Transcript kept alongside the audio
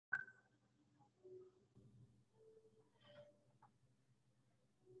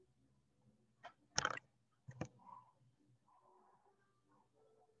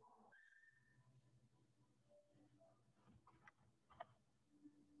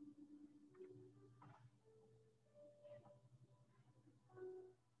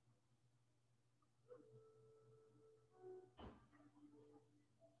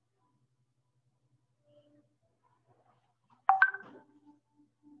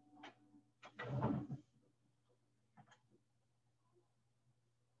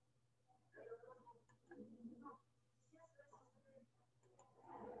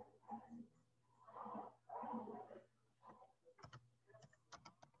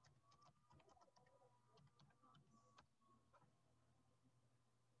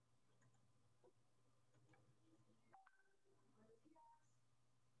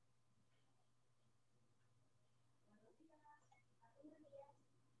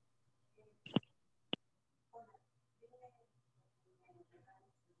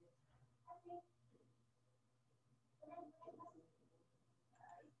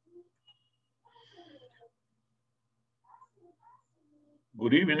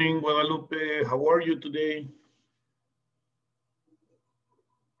Good evening, Guadalupe. How are you today?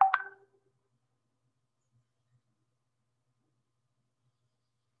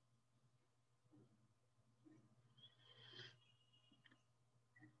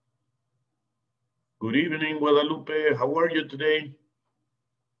 Good evening, Guadalupe. How are you today?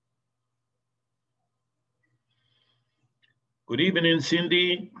 Good evening,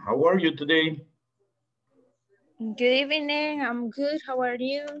 Cindy. How are you today? Good evening. I'm good. How are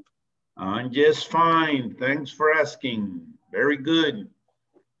you? I'm just fine. Thanks for asking. Very good.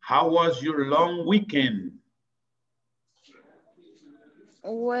 How was your long weekend?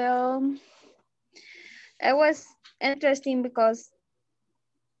 Well, it was interesting because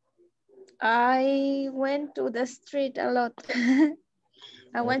I went to the street a lot.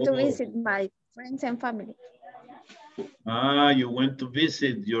 I went to Oh. visit my friends and family. You went to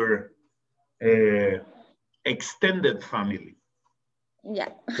visit your extended family. Yeah.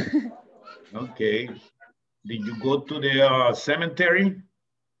 Okay. Did you go to the cemetery?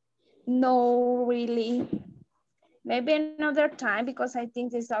 No, really. Maybe another time because I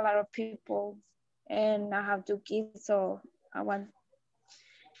think there's a lot of people and I have 2 kids, so I want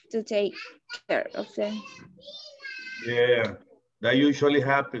to take care of them. Yeah, that usually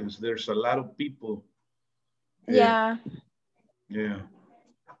happens. There's a lot of people. Yeah. Yeah,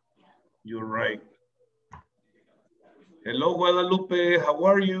 you're right. Hello, Guadalupe. How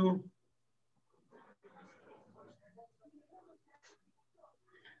are you?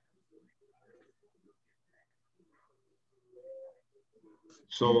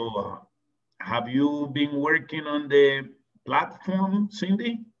 So, have you been working on the platform,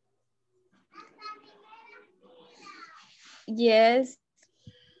 Cindy? Yes.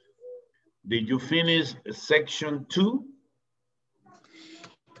 Did you finish section 2?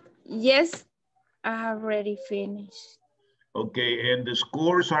 Yes, I have already finished. Okay, and the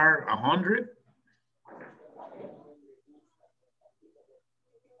scores are 100?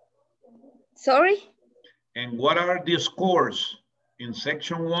 Sorry? And what are the scores? In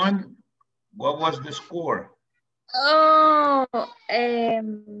section 1, what was the score? Oh, I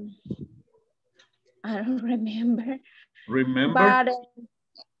don't remember. Remember? But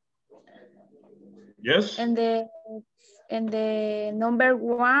Yes? in the number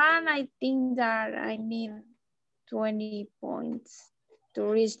 1, I think that I need 20 points to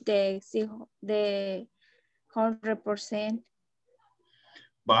reach the 100%.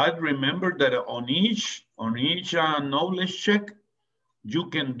 But remember that on each knowledge check, you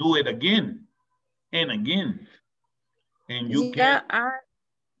can do it again and again. And you can. Yeah,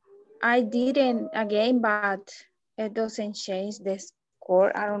 I didn't again, but it doesn't change the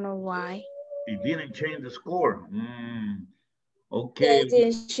score. I don't know why. It didn't change the score. Yeah, Okay.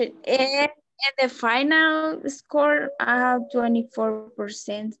 and the final score, I have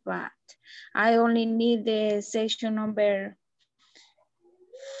 24%, but I only need the section number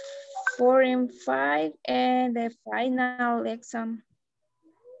 4 and 5 and the final exam.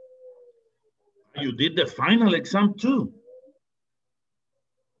 You did the final exam too.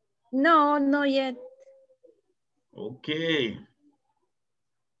 No, not yet. Okay.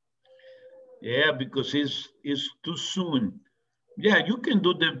 Yeah, because it's too soon. Yeah, you can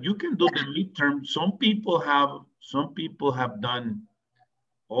do the midterm. Some people have done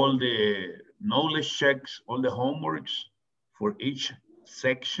all the knowledge checks, all the homeworks for each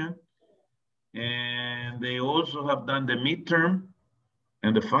section. And they also have done the midterm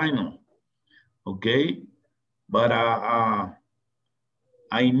and the final, okay? But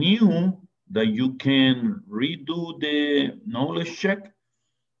I knew that you can redo the knowledge check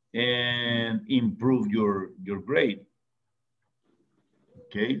and improve your grade.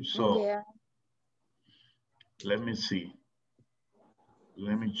 Okay, so Yeah. let me see.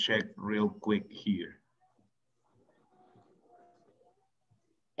 Let me check real quick here.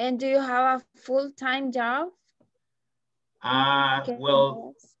 And do you have a full-time job?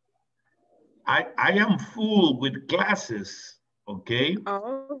 Well, I am full with classes, okay?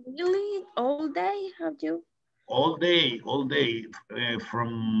 Oh, really? All day have you? All day,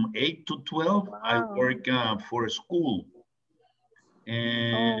 from 8 to 12, I Wow. work for a school.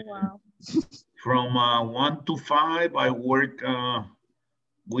 And Oh, wow. from 1 to 5, I work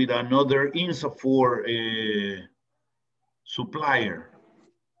with another INSAFORP supplier.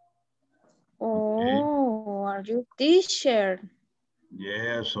 Okay. Oh, are you teacher?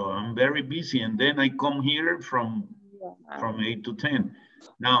 Yeah, so I'm very busy. And then I come here from Wow. 8 to 10.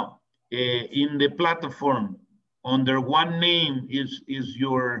 Now, in the platform, under one name is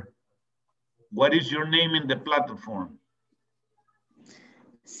your What is your name in the platform?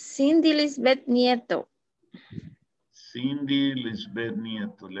 Cindy Lisbeth Nieto. Cindy Lisbeth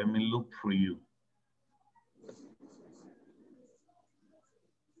Nieto. Let me look for you.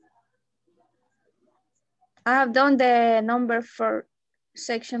 I have done the number 4,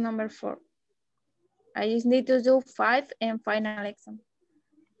 section number 4. I just need to do 5 and final exam.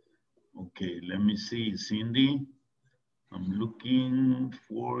 Okay, let me see, Cindy. I'm looking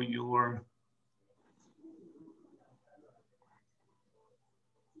for your...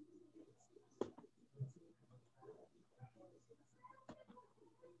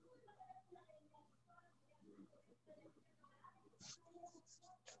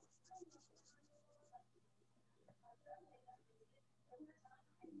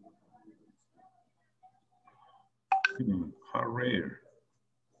 How rare.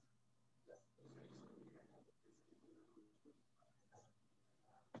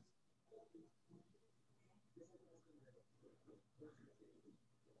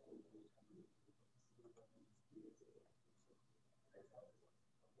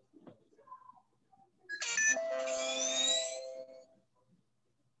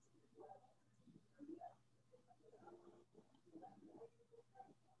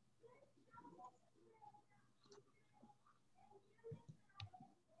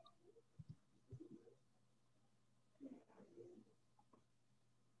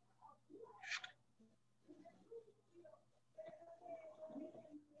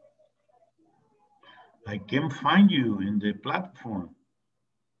 I can't find you in the platform.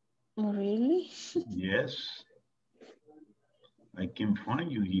 Really? Yes. I can find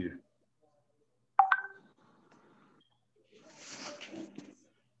you here.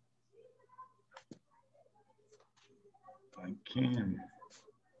 I can.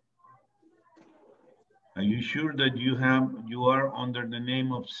 Are you sure that you are under the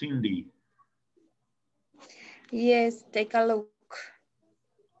name of Cindy? Yes, take a look.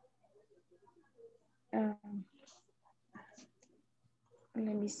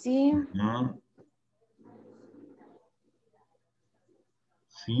 Let me see.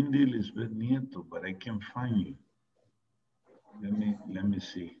 Cindy Lisbeth Nieto, but I can't find you. Let me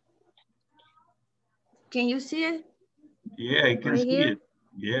see. Can you see it? Yeah, I can right see here? it.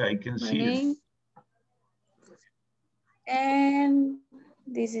 Yeah, I can My see name. it. And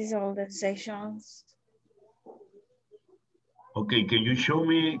this is all the sections. Okay, can you show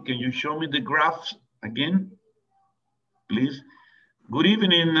me the graphs again, please? Good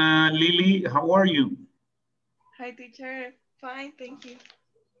evening, Lily. How are you? Hi, teacher. Fine, thank you.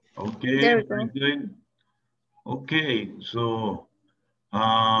 Okay, There we very go. good. Okay, so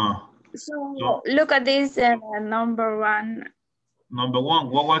So look at this number 1. number 1,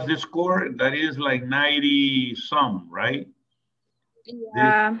 what was the score? That is like 90 some, right?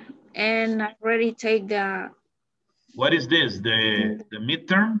 Yeah, and I already take the... What is this? The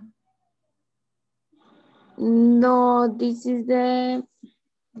midterm? No, this is the...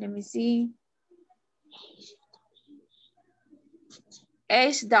 Let me see.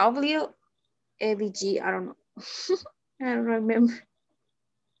 HWAVG, I don't know. I don't remember.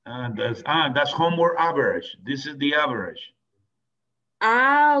 That's homework average. This is the average.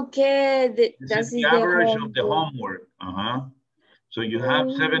 Okay. This is the average of the homework. So you have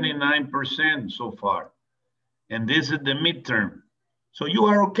 79% so far. And this is the midterm. So you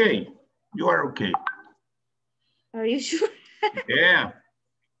are okay. You are okay. Are you sure? Yeah.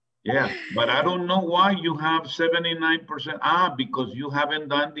 Yeah. But I don't know why you have 79%. Because you haven't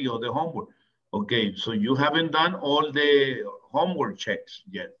done the other homework. Okay. So you haven't done all the homework checks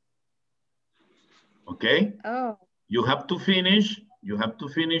yet. Okay. Oh. You have to finish. You have to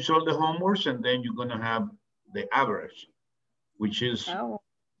finish all the homeworks, and then you're gonna have the average, which is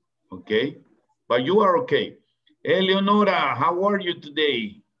okay. But you are okay. Eleonora, how are you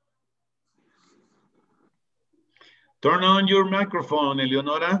today? Turn on your microphone,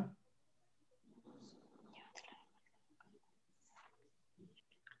 Eleonora.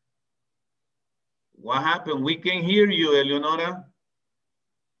 What happened? We can hear you, Eleonora.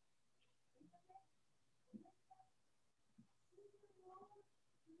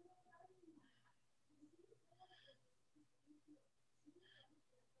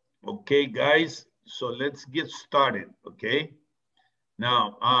 Okay, guys, so let's get started, okay?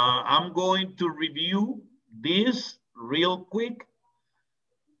 Now, I'm going to review this real quick.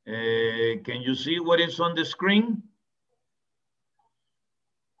 Can you see what is on the screen?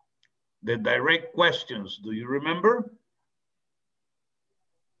 The direct questions, do you remember?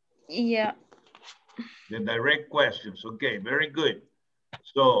 Yeah. The direct questions, okay, very good.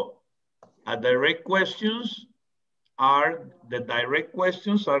 So, a direct questions are the direct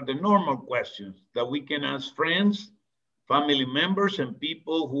questions, are the normal questions that we can ask friends, family members, and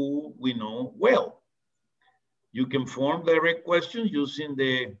people who we know well. You can form direct questions using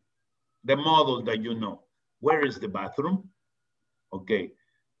the model that you know. Where is the bathroom? Okay,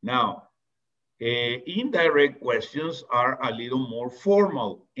 now, indirect questions are a little more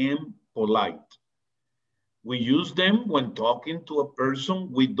formal and polite. We use them when talking to a person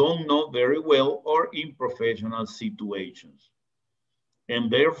we don't know very well or in professional situations.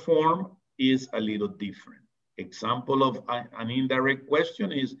 And their form is a little different. Example of an indirect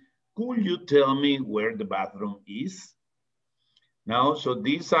question is, could you tell me where the bathroom is? Now, so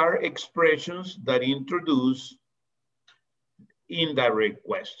these are expressions that introduce indirect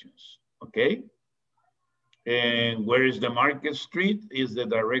questions, okay? And where is the Market Street is the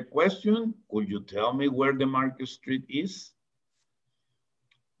direct question. Could you tell me where the Market Street is?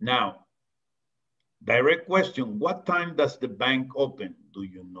 Now, direct question, what time does the bank open? Do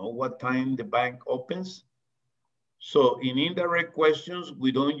you know what time the bank opens? So in indirect questions,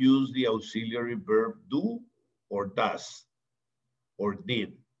 we don't use the auxiliary verb do or does or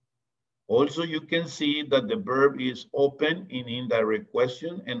did. Also, you can see that the verb is open in indirect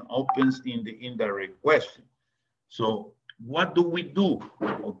question and opens in the indirect question. So what do we do?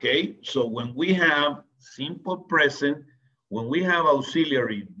 Okay, so when we have simple present, when we have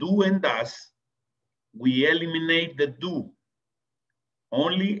auxiliary do and does, we eliminate the do,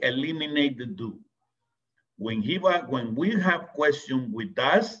 only eliminate the do. When we have question with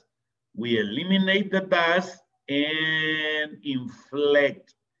does, we eliminate the does and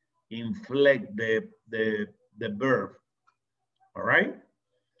inflect the verb, all right?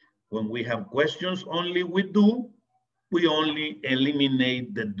 When we have questions only with do, we only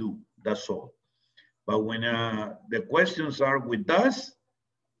eliminate the do, that's all. But when the questions are with does,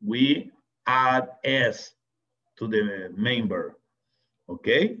 we add s to the main verb,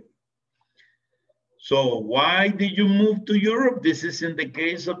 okay? So why did you move to Europe? This is in the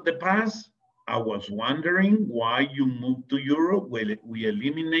case of the past. I was wondering why you moved to Europe. Well, we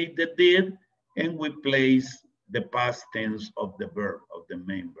eliminate the did and we place the past tense of the verb, of the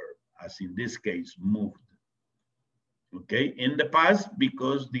main verb, as in this case, moved. Okay, in the past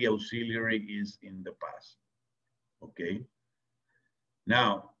because the auxiliary is in the past. Okay.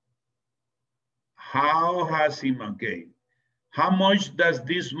 Now, how has him, okay. How much does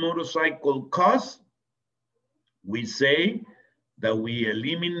this motorcycle cost? We say that we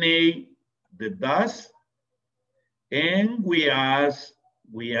eliminate the does and we add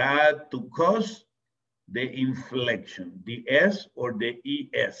to cost the inflection, the S or the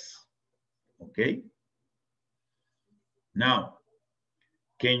ES, okay? Now,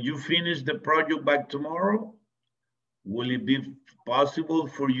 can you finish the project by tomorrow? Will it be possible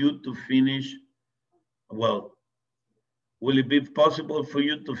for you to finish, well, will it be possible for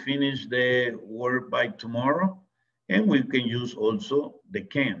you to finish the work by tomorrow? And we can use also the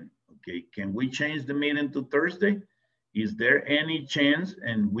can, okay? Can we change the meeting to Thursday? Is there any chance?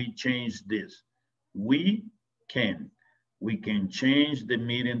 And we change this. We can change the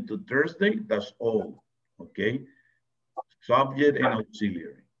meeting to Thursday, that's all, okay? Subject and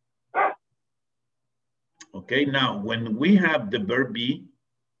auxiliary. Okay, now when we have the verb be,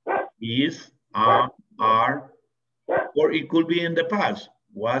 is, are, or it could be in the past,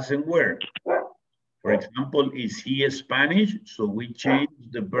 was and were. For example, is he Spanish? So we change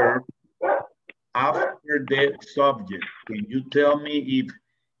the verb after the subject. Can you tell me if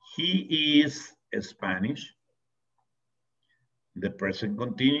he is Spanish? The present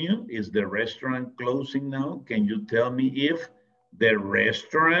continuous, is the restaurant closing now? Can you tell me if the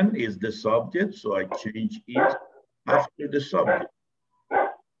restaurant is the subject? So I change is after the subject.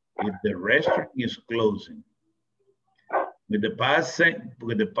 If the restaurant is closing. With the past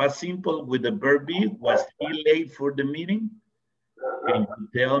simple, with the verb be, was he late for the meeting? Can you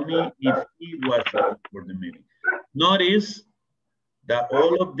tell me if he was late for the meeting? Notice that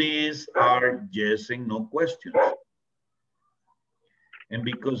all of these are yes and no questions. And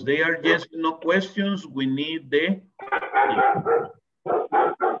because they are yes and no questions, we need the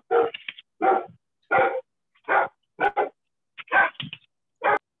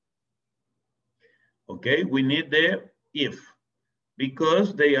okay, we need the if,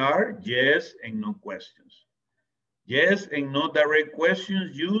 because they are yes and no questions. Yes and no direct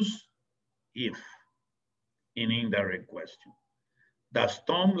questions use if in indirect question. Does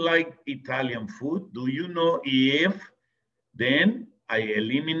Tom like Italian food? Do you know if? Then I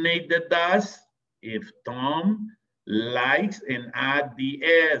eliminate the does if Tom likes and add the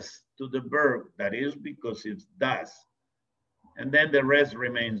S to the verb. That is because it's does. And then the rest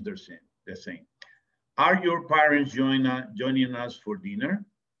remains the same. Are your parents joining us for dinner?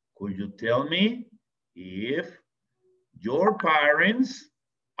 Could you tell me if your parents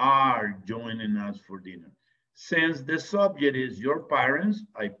are joining us for dinner? Since the subject is your parents,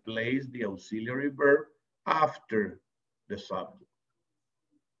 I place the auxiliary verb after the subject.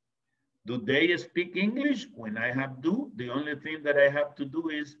 Do they speak English? When I have do, the only thing that I have to do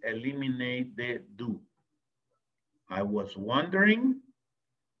is eliminate the do. I was wondering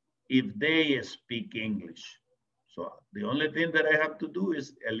if they speak English. So the only thing that I have to do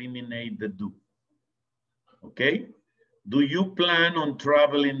is eliminate the do. Okay? Do you plan on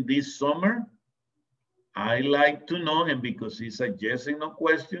traveling this summer? I like to know, and because it's a yes and no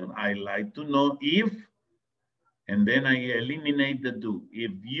question, I like to know if, and then I eliminate the do.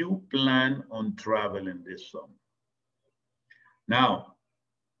 If you plan on traveling this summer. Now,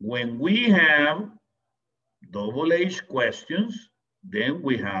 when we have double H questions, then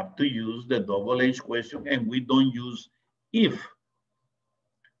we have to use the double H question and we don't use if.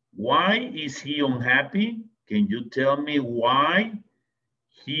 Why is he unhappy? Can you tell me why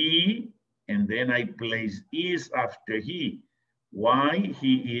he, and then I place is after he, why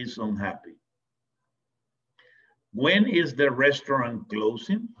he is unhappy? When is the restaurant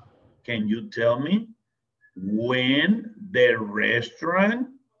closing? Can you tell me when the restaurant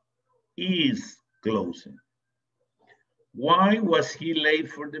is closing? Why was he late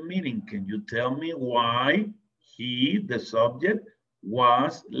for the meeting? Can you tell me why he, the subject,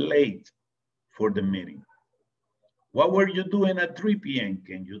 was late for the meeting? What were you doing at 3 p.m.?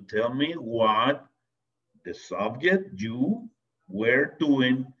 Can you tell me what the subject, you, were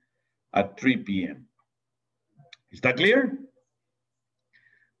doing at 3 p.m.? Is that clear?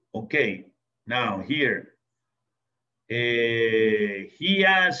 Okay, now here. He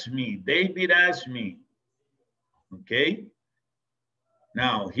asked me, David asked me. Okay,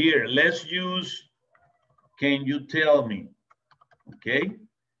 now here, let's use, can you tell me? Okay,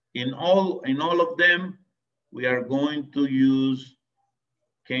 in all of them, we are going to use,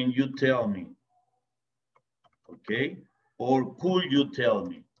 can you tell me? Okay, or could you tell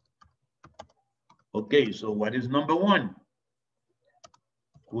me? Okay, so what is number one?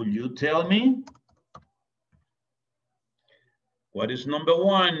 Could you tell me? What is number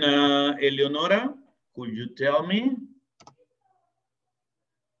one, Eleonora? Could you tell me?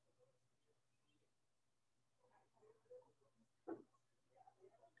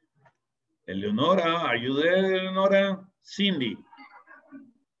 Eleonora, are you there, Eleonora? Cindy,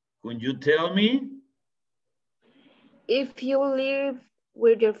 could you tell me? If you live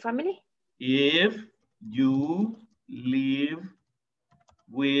with your family? If you live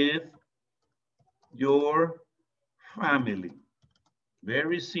with your family.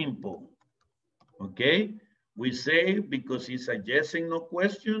 Very simple. Okay? We say, because it's a yes and no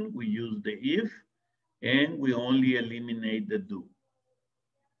question, we use the if, and we only eliminate the do.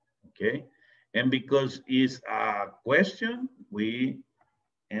 Okay? And because it's a question, we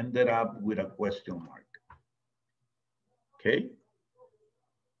ended up with a question mark. Okay?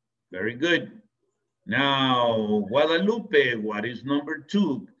 Very good. Now, Guadalupe, what is number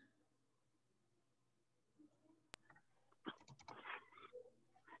two?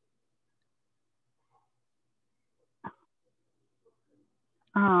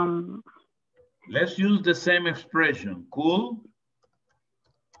 Let's use the same expression. Cool?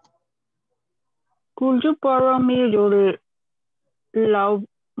 Could you borrow me your lawn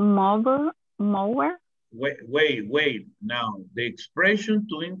mower? Wait. Now, the expression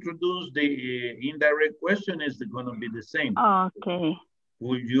to introduce the indirect question is going to be the same. Okay.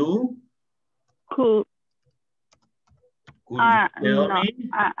 Could you? Could you tell no, me?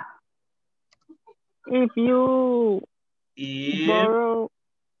 If you borrow.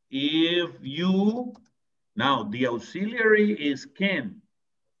 If you, now the auxiliary is can.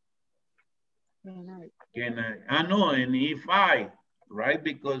 Can I know, and if I, right?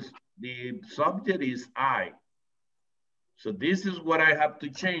 Because the subject is I. So this is what I have to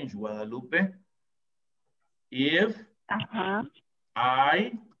change, Guadalupe. If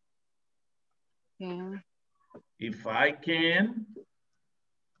I, if I can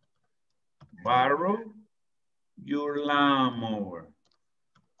borrow your lawnmower.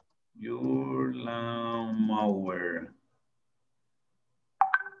 Your lawnmower.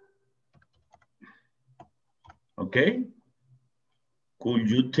 Okay. Could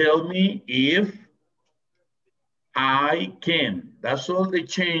you tell me if I can? That's all the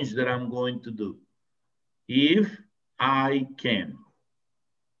change that I'm going to do. If I can.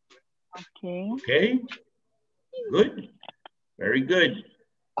 Okay. Okay. Good. Very good.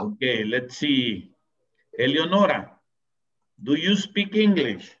 Okay, let's see. Eleonora, do you speak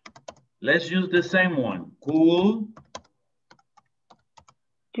English? Let's use the same one. Cool.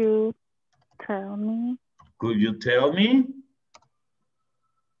 You tell me Could you tell me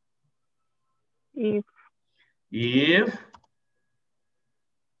if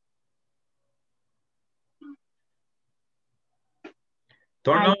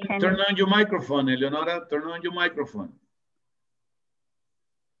turn I on your microphone, Eleonora, turn on your microphone.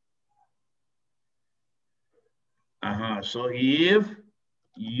 So if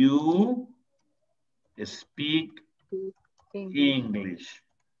you speak English.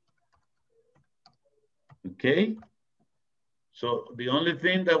 Okay? So the only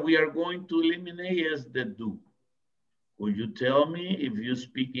thing that we are going to eliminate is the do. Could you tell me if you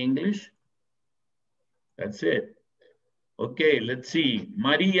speak English? That's it. Okay, let's see.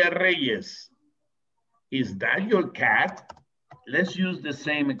 Maria Reyes. Is that your cat? Let's use the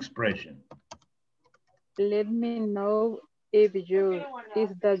same expression. Let me know if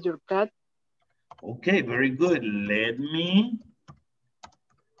is that your cat? Okay, very good. Let me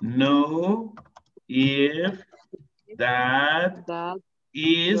know if that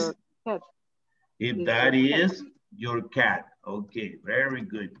is your cat. Okay, very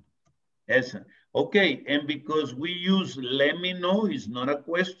good. Excellent. Okay, and because we use let me know, it's not a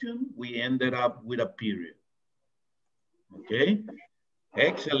question, we ended up with a period. Okay,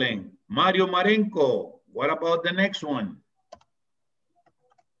 excellent. Mario Marenco, what about the next one?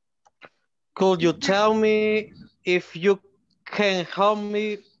 Could you tell me if you can help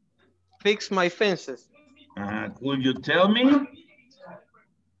me fix my fences? Could you tell me?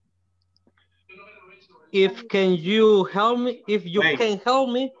 If you can help me? If you can help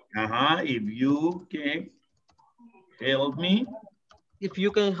me. If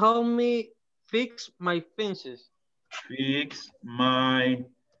you can help me fix my fences. Fix my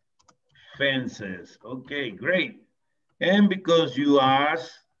fences. Okay, great. And because you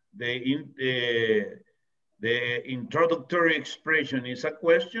asked, the introductory expression is a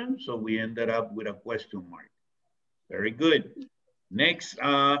question, so we ended up with a question mark. Very good. Next,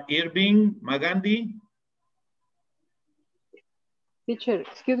 Irving Magandi. Teacher,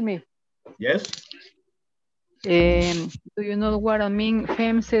 excuse me. Yes. Do you know what I mean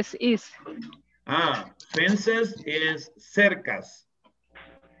fences is? Fences is cercas.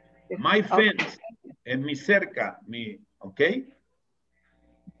 My fence and mi cerca, okay?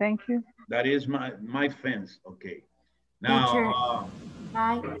 Thank you. That is my fence, okay. Now, teacher,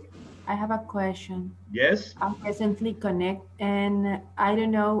 hi, I have a question. Yes? I'm presently connect and I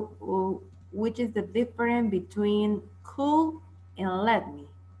don't know which is the difference between cool and let me.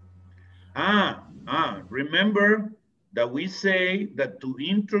 Remember that we say that to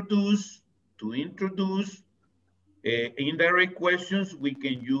introduce indirect questions, we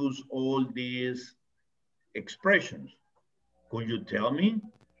can use all these expressions. Could you tell me?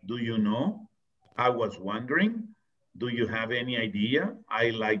 Do you know? I was wondering. Do you have any idea?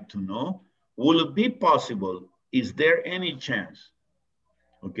 I like to know. Will it be possible? Is there any chance?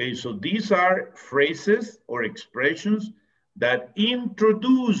 Okay, so these are phrases or expressions that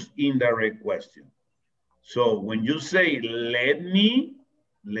introduce indirect question. So when you say, let me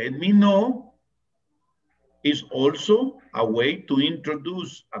know, is also a way to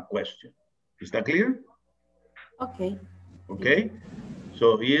introduce a question. Is that clear? Okay. Okay,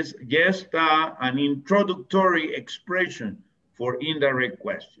 so it's just an introductory expression for indirect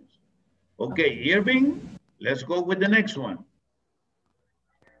questions. Okay, Irving, let's go with the next one.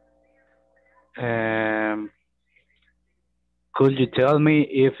 Could you tell me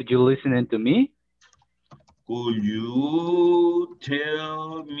if you're listening to me? Could you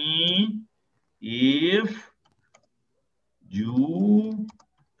tell me if you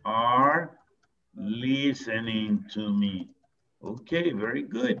are listening to me? Okay, very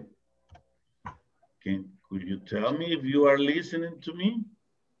good. Could you tell me if you are listening to me?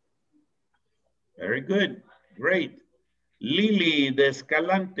 Very good, great. Lily de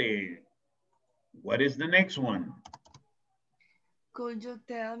Escalante, what is the next one? Could you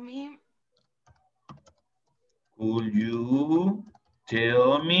tell me? Could you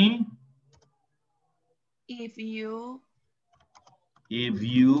tell me? If you.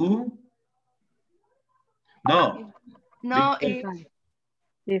 No. No, If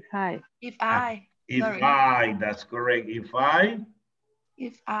I, that's correct. If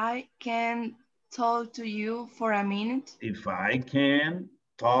I can talk to you for a minute. If I can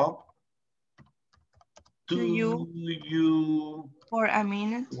talk to you for a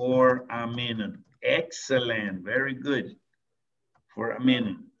minute. For a minute. Excellent. Very good. For a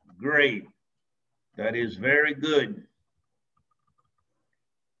minute. Great. That is very good.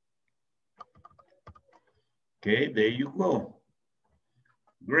 Okay, there you go.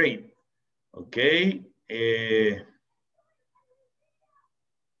 Great. Okay.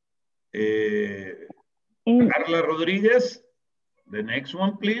 Carla Rodriguez, the next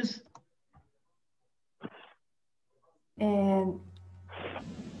one, please. And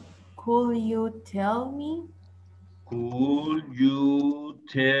could you tell me? Could you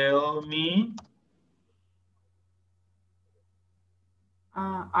tell me?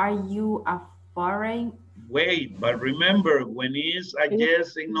 Are you a foreign? Wait, but remember, when it's a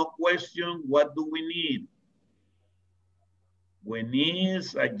yes and no question, what do we need? When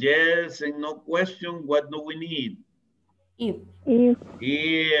it's a yes and no question, what do we need? If.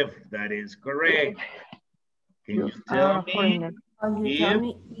 If, that is correct. Can you tell me? Can you tell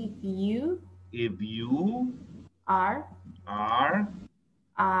me if you are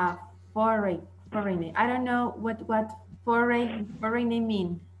a foreigner? I don't know what foreigner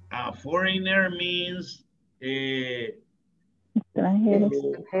mean. A foreigner means Extranjero.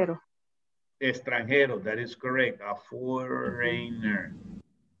 extranjero, that is correct. A foreigner.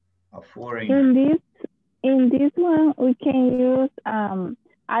 A foreigner. In this one, we can use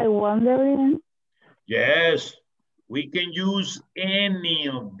I wondering. Yes, we can use any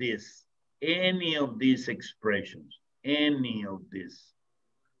of these expressions, any of this.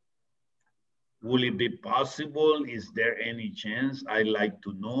 Will it be possible? Is there any chance? I'd like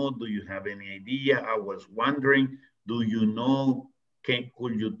to know. Do you have any idea? I was wondering, do you know?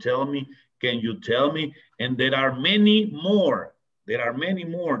 Could you tell me? Can you tell me? And there are many more. There are many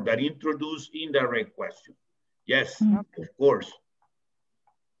more that introduce indirect question. Yes, of course.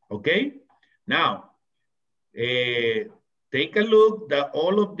 Okay, now, take a look that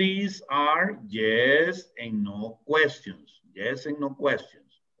all of these are yes and no questions. Yes and no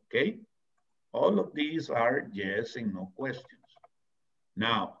questions, okay? All of these are yes and no questions.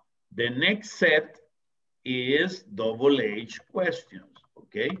 Now, the next set is double H questions,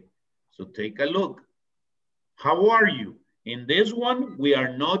 okay? So take a look. How are you? In this one, we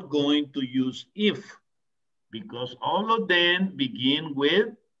are not going to use if because all of them begin with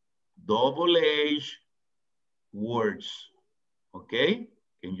double H words, okay?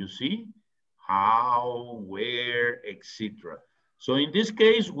 Can you see? How, where, etc. So in this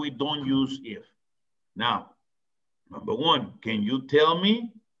case, we don't use if. Now, number one, can you tell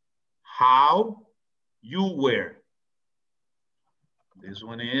me how you were? This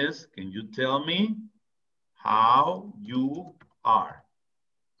one is, can you tell me how you are?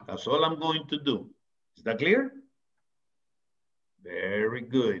 That's all I'm going to do. Is that clear? Very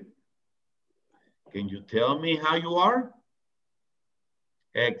good. Can you tell me how you are?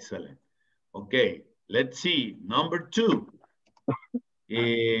 Excellent. Okay, let's see. Number two.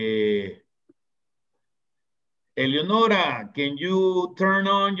 Eleonora, can you turn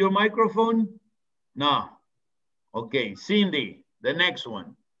on your microphone? No. Okay, Cindy, the next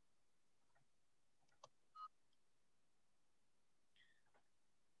one.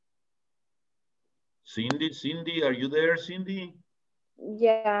 Cindy, are you there, Cindy?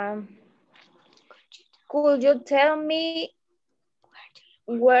 Yeah. Could you tell me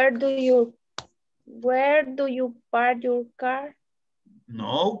where do you park your car?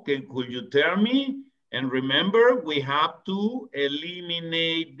 No, could you tell me? And remember, we have to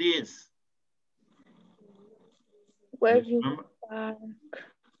eliminate this. Where you park?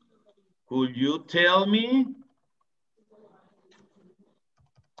 Could you tell me?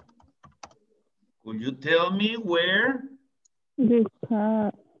 Could you tell me where?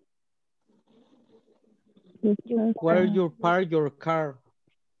 Where you park your car?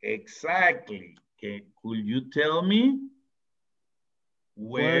 Exactly. Okay. Could you tell me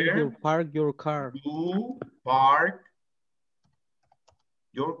where you park your car? You park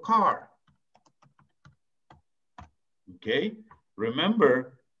your car. Okay.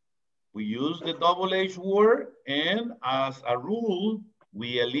 Remember, we use the double H word, and as a rule,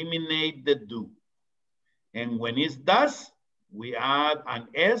 we eliminate the do. And when it's does, we add an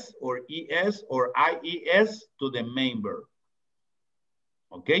S or ES or IES to the main verb.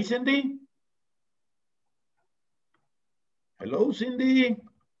 Okay, Cindy? Hello, Cindy?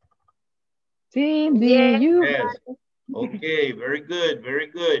 Cindy, you. Yes. Okay, very good, very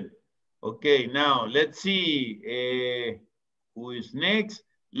good. Okay, now let's see. Who is next?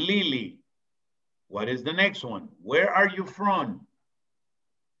 Lily. What is the next one? Where are you from?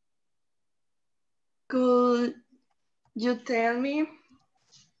 Could you tell me?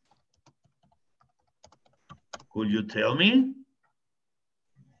 Could you tell me?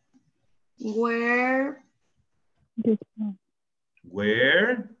 Where are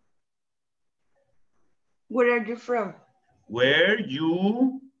you from? Where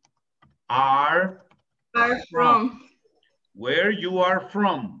you are From. Where you are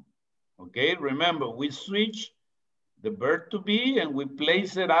from. Okay, remember, we switch the verb to be and we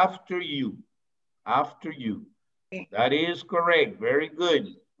place it after you. After you. That is correct. Very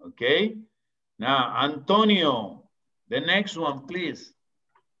good. Okay. Now, Antonio, the next one, please.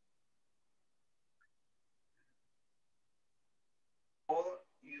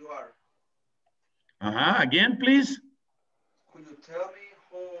 You are. Again, please. Could you tell me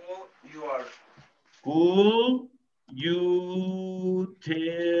how old you are? Could you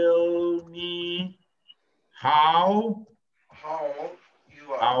tell me how old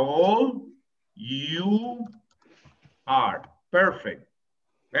you are? How old you are. Perfect.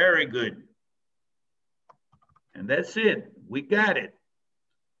 Very good. And that's it. We got it.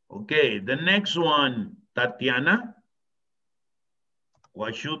 Okay, the next one, Tatiana.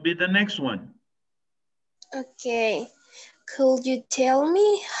 What should be the next one? Okay. Could you tell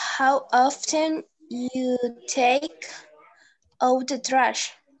me how often you take out the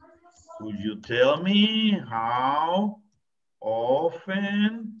trash? Could you tell me how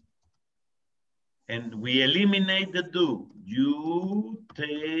often, and we eliminate the do. You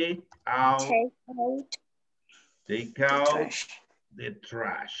take out the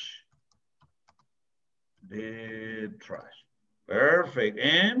trash. The trash. Perfect.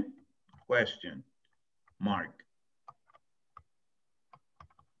 And question mark.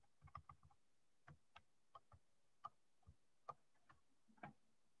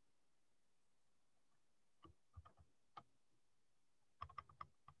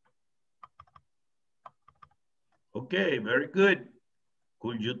 Okay, very good.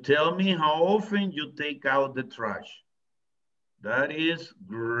 Could you tell me how often you take out the trash? That is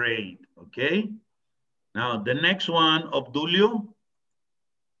great, okay? Now, the next one, Obdulio.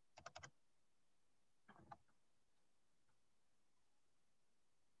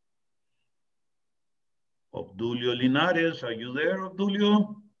 Obdulio Linares, are you there,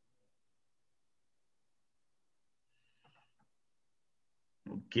 Obdulio?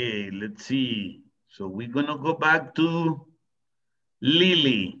 Okay, let's see. So we're gonna go back to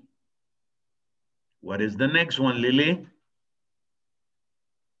Lily. What is the next one, Lily?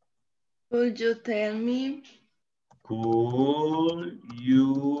 Could you tell me? Could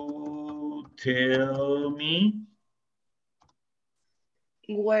you tell me?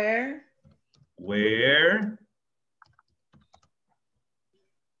 Where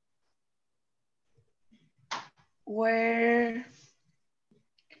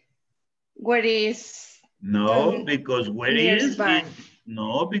is no, because where is bank?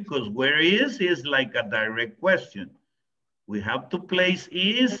 No, because where is like a direct question. We have to place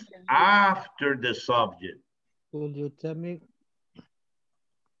is after the subject. Could you tell me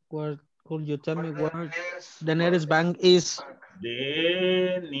where the nearest bank is?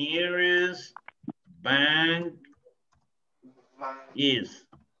 The nearest bank is.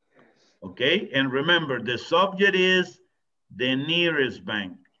 Okay, and remember the subject is the nearest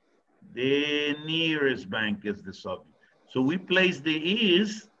bank. The nearest bank is the subject. So we place the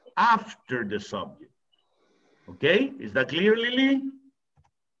is after the subject. Okay, is that clear, Lily?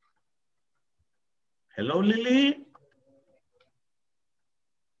 Hello, Lily?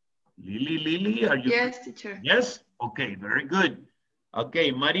 Lily, are you? Yes, teacher. Yes? Okay, very good.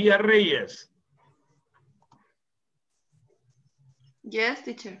 Okay, Maria Reyes. Yes,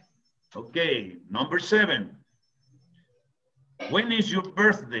 teacher. Okay, number 7. When is your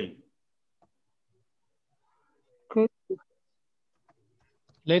birthday?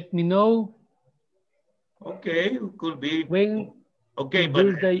 Let me know. Okay, it could be. When okay, but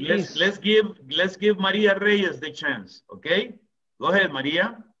let's give Maria Reyes the chance. Okay, go ahead,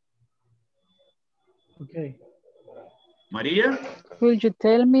 Maria. Okay. Maria? Could you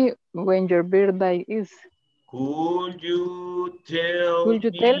tell me when your birthday is? Could you tell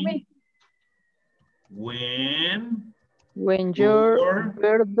me when your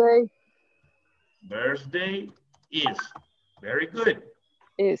birthday is? Very good.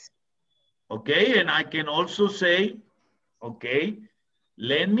 Is. Okay, and I can also say, okay,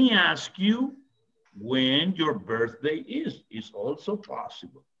 let me ask you when your birthday is. It's also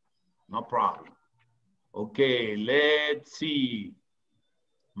possible. No problem. Okay, let's see.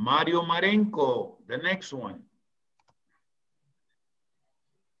 Mario Marenco, the next one.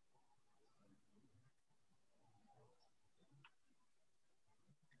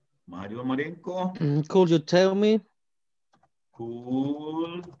 Mario Marenco. Could you tell me?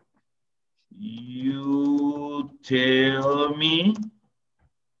 Could you tell me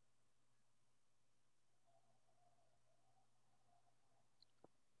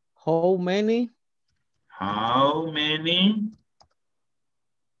how many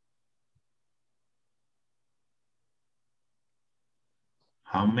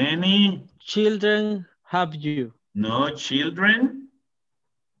How many children have you? No children.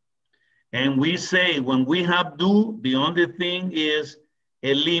 And we say when we have do, the only thing is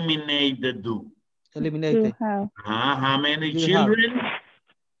eliminate the do. Eliminate it. How many You children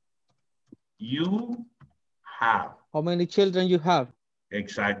you have? How many children you have?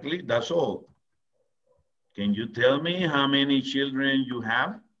 Exactly, that's all. Can you tell me how many children you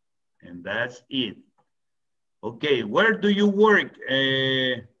have? And that's it. Okay, where do you work?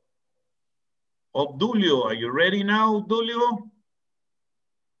 Obdulio, are you ready now, Obdulio?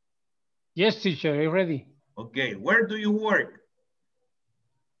 Yes, teacher, I'm ready. Okay, where do you work?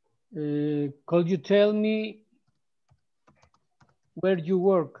 Could you tell me where you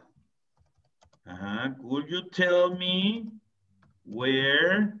work? Could you tell me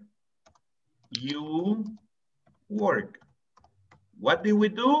where you work? What did we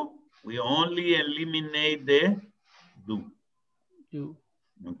do? We only eliminate the do. You.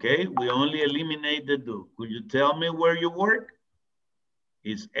 Okay, we only eliminate the do. Could you tell me where you work?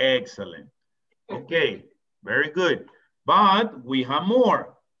 It's excellent. Okay, very good. But we have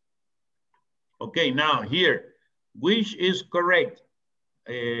more. Okay, now here, which is correct?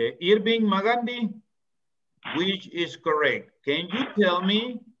 Irving Magandi, which is correct? Can you tell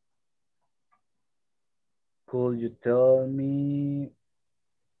me? Could you tell me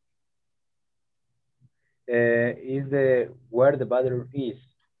is where the bathroom is?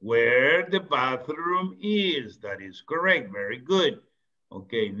 Where the bathroom is. That is correct. Very good.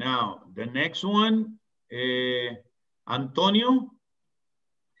 Okay, now the next one, Antonio.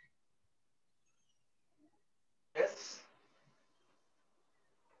 Yes.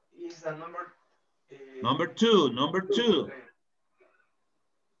 Is the number. Number two. Number two.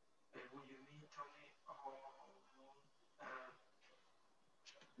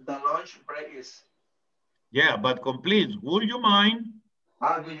 The lunch break is. Yeah, but complete. Would you mind?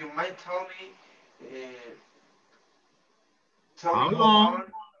 Do you mind tell me? How long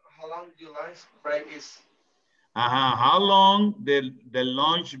the lunch break is? How long the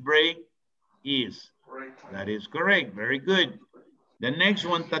lunch break is? Right. That is correct. Very good. The next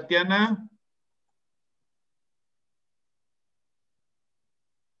one, Tatiana.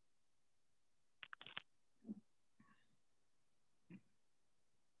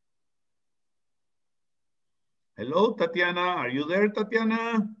 Hello, Tatiana. Are you there,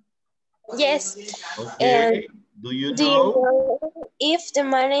 Tatiana? Yes. Okay. Do you know if the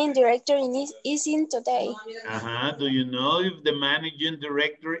managing director is in today? Do you know if the managing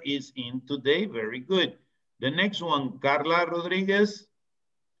director is in today? Very good. The next one, Carla Rodriguez.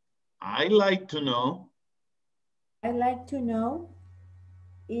 I like to know. I'd like to know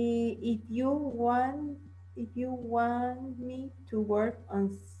if you want me to work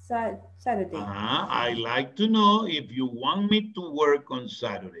on Saturday. I like to know if you want me to work on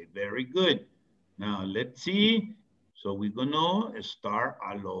Saturday. Very good. Now let's see. So we're gonna start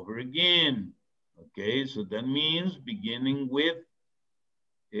all over again. Okay, so that means beginning with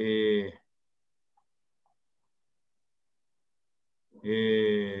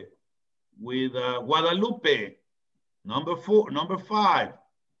Guadalupe. Number 5.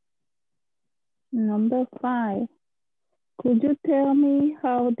 Number 5. Could you tell me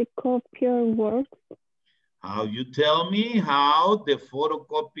how the copier works? How you tell me how the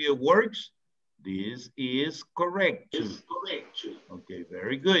photocopier works? This is correct. Okay,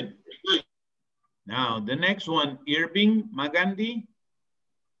 very good. Now, the next one, Irving Magandi.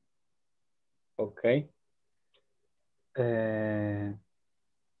 Okay.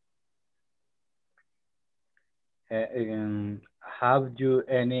 Have you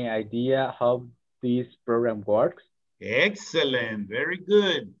any idea how this program works? Excellent, very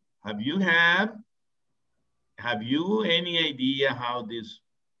good. Have you any idea how this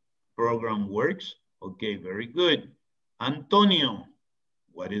program works? Okay, very good. Antonio,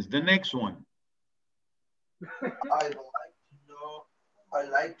 what is the next one? I'd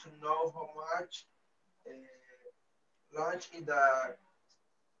like to know how much lunch in the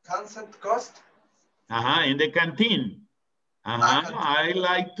concept cost. In the canteen. I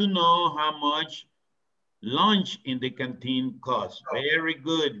like to know how much lunch in the canteen costs. Very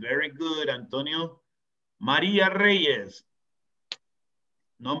good, Antonio. Maria Reyes,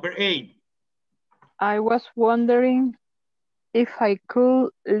 number 8. I was wondering if I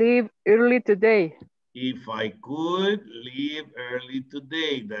could leave early today. If I could leave early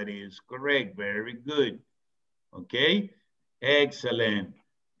today, that is correct. Very good. Okay, excellent.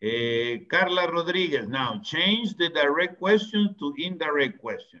 Carla Rodriguez, now change the direct question to indirect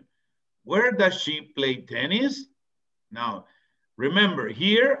question. Where does she play tennis? Now, remember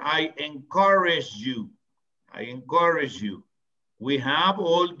here, I encourage you. we have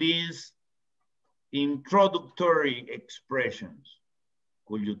all these introductory expressions.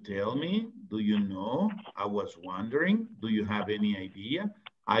 Could you tell me? Do you know? I was wondering. Do you have any idea?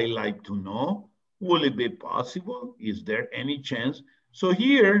 I like to know. Will it be possible? Is there any chance? So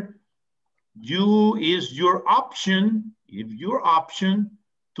here, you is your option, if your option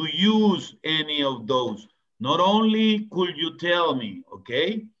to use any of those. Not only could you tell me,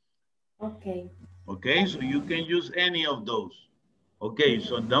 okay? Okay. Okay, so you can use any of those. Okay,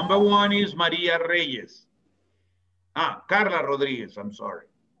 so number one is Maria Reyes. Carla Rodriguez, I'm sorry.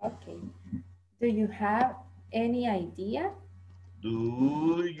 Okay. Do you have any idea?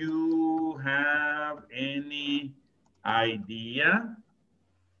 Do you have any idea?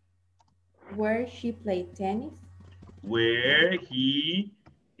 Where she played tennis? Where he,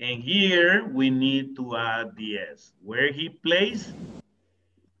 and here we need to add the S. Where he plays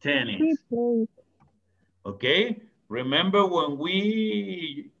tennis. She plays. Okay, remember when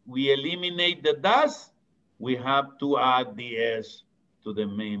we eliminate the does, we have to add the S to the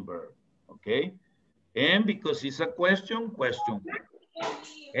main verb, okay? And because it's a question.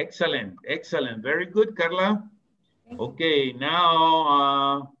 Excellent, excellent, very good, Carla. Okay,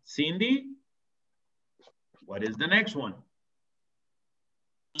 now, Cindy, what is the next one?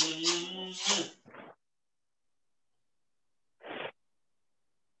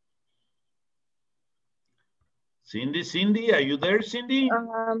 Cindy, are you there, Cindy?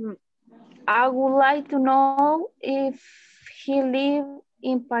 I would like to know if he lives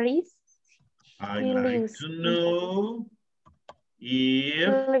in Paris. I'd like to know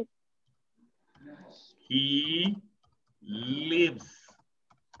if he lives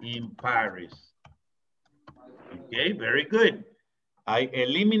in Paris. Okay, very good. I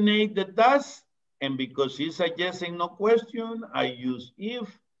eliminate the does, and because it's a yes and no question, I use if.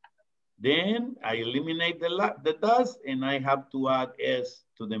 Then I eliminate the does, and I have to add S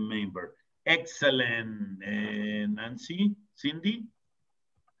to the main verb. Excellent, Nancy, Cindy.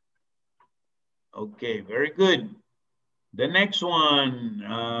 Okay, very good. The next one,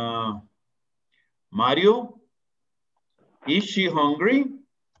 Mario, is she hungry?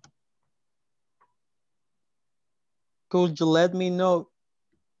 Could you let me know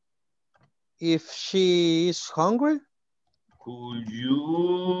if she is hungry? Could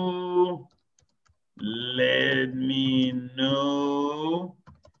you let me know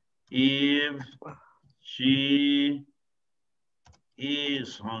if she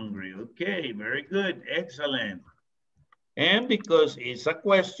is hungry? Okay, very good, excellent. And because it's a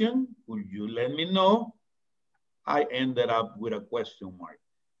question, could you let me know? I ended up with a question mark.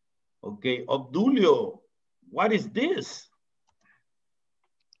 Okay, Obdulio, what is this?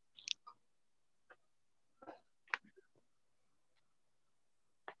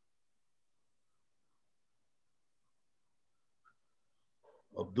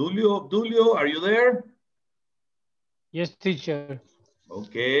 Obdulio, are you there? Yes, teacher.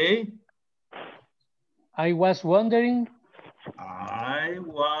 Okay. I was wondering.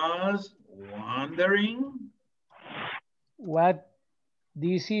 What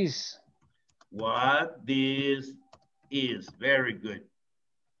this is. What this is. Very good.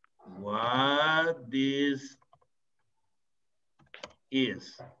 What this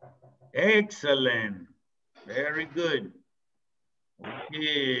is. Excellent. Very good.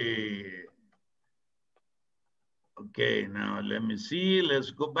 Okay. Okay, now let me see.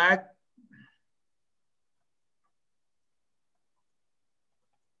 Let's go back.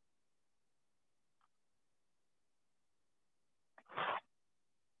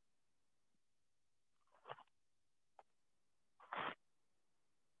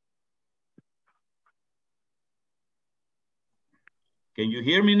 Can you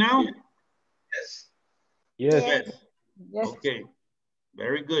hear me now? Yes. Yes. Yes. Okay,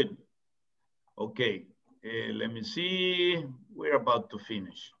 very good. Okay, let me see. We're about to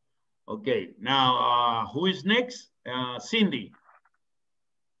finish. Okay, now who is next? Cindy.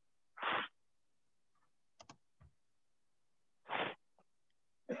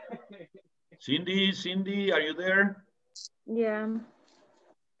 Cindy, are you there? Yeah.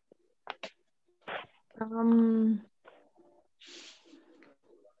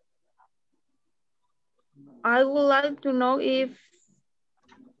 I would like to know if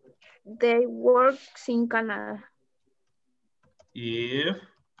they work in Canada. If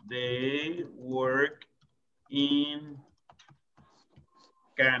they work in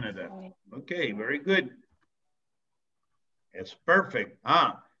Canada. Okay, very good. It's perfect.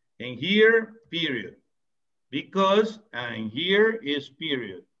 And here, period. Because, and here is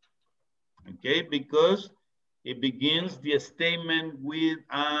period. Okay, because it begins the statement with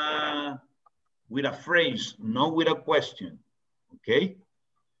a phrase, not with a question. okay?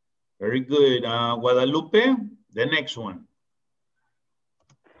 Very good. Guadalupe, the next one.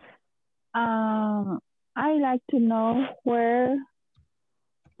 I like to know where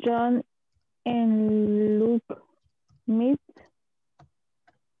John and Luke meet.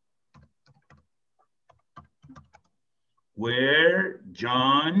 Where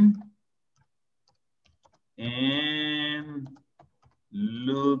John and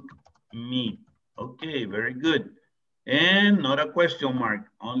Luke meet. Okay, very good. And not a question mark,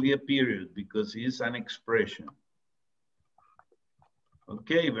 only a period because it's an expression.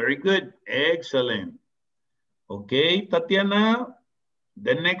 Okay, very good. Excellent. Okay, Tatiana,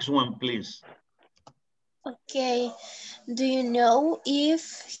 the next one, please. Okay. Do you know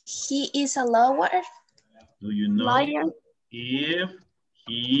if he is a lawyer? Do you know Lawyer? if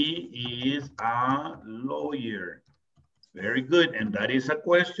he is a lawyer? Very good. And that is a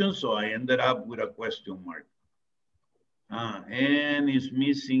question, so I ended up with a question mark. And it's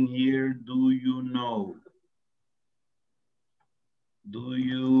missing here, do you know? Do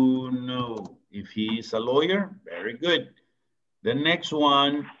you know if he is a lawyer? Very good. The next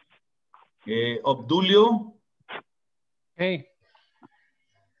one, Obdulio. Okay.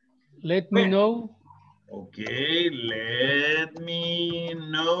 Let me know. Okay, let me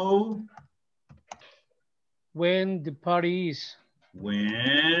know. When the party is.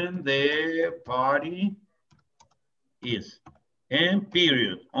 When the party is. And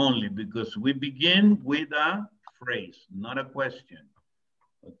period only, because we begin with a phrase, not a question.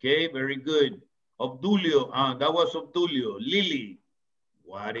 Okay, very good. Obdulio, that was Obdulio. Lily,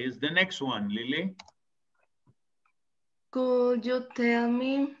 what is the next one, Lily? Could you tell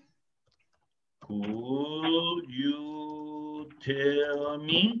me? Could you tell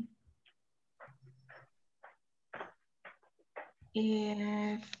me?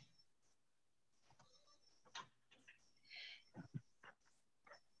 If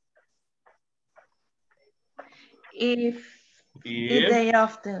they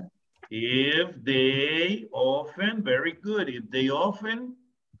often. If they often, very good. If they often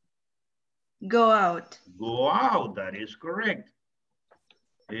go out. Go out, that is correct.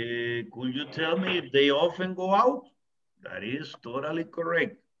 Could you tell me if they often go out? That is totally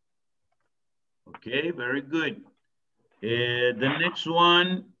correct. Okay, very good. The next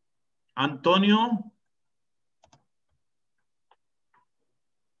one, Antonio.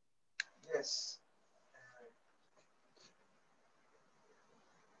 Yes.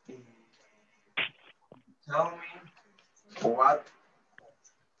 Tell me what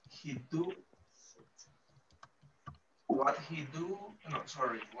he do. What he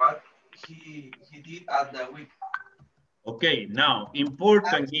did at the week. Okay, now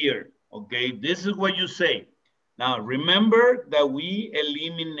important here. Okay, this is what you say. Now remember that we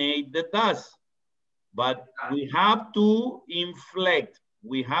eliminate the does, but we have to inflect.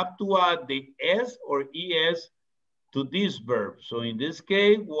 We have to add the S or ES to this verb. So in this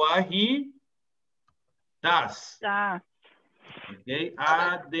case, what he does. Okay,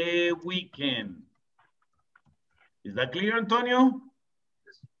 at the weekend. Is that clear, Antonio?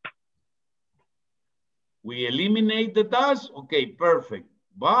 We eliminate the does. Okay, perfect.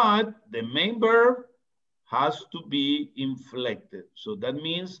 But the main verb has to be inflected. So that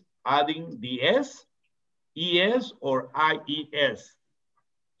means adding the S, ES, or IES.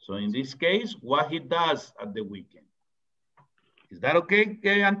 So in this case, what he does at the weekend. Is that okay,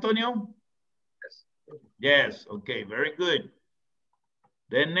 Antonio? Yes. Yes, okay, very good.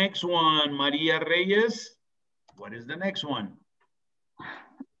 The next one, Maria Reyes. What is the next one?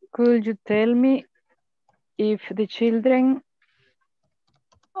 Could you tell me if the children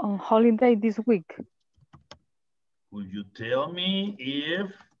on holiday this week? Could you tell me if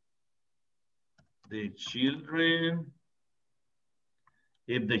the children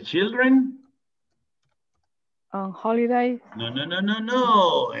on holiday?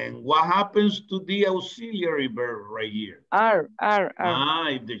 No. And what happens to the auxiliary verb right here? Are.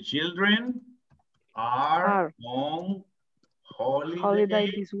 If the children are on holiday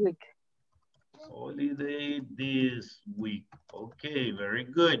this week. Holiday this week. Okay, very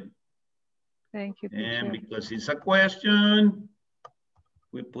good. Thank you, teacher. And because it's a question,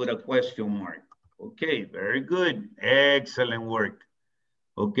 we put a question mark. Okay, very good. Excellent work.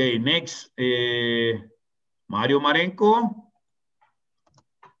 Okay, next, Mario Marenco.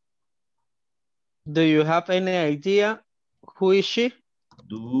 Do you have any idea who is she?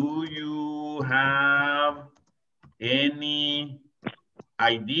 Do you have any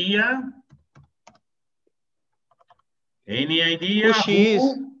idea? Any idea who she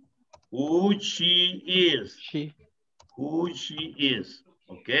is? Who she is? Who she is.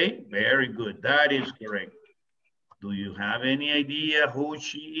 Okay, very good. That is correct. Do you have any idea who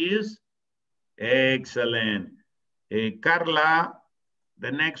she is? Excellent. Carla,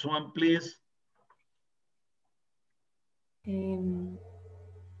 the next one, please.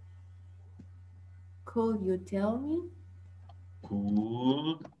 Could you tell me?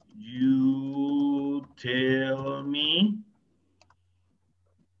 Could you tell me?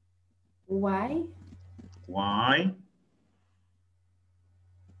 Why? Why?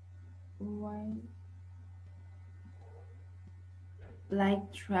 Why?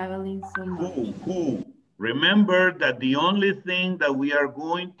 Like traveling so much. Who? Remember that the only thing that we are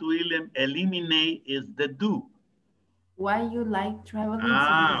going to eliminate is the do. Why you like traveling so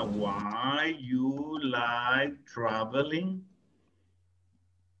much? Why you like traveling?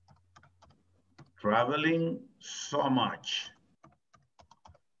 Traveling so much.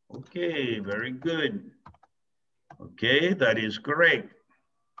 Okay, very good. Okay, that is correct.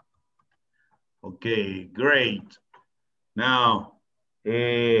 Okay, great. Now,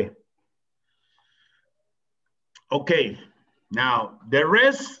 okay, now the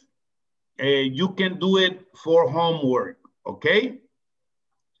rest, you can do it for homework, okay?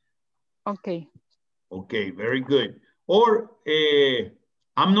 Okay. Okay, very good. Or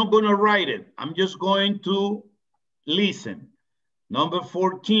I'm not gonna write it. I'm just going to listen. Number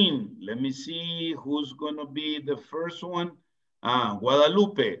 14, let me see who's gonna be the first one.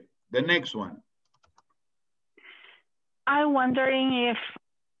 Guadalupe, the next one. I'm wondering if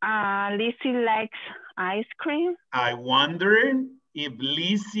Lizzie likes ice cream. I wonder if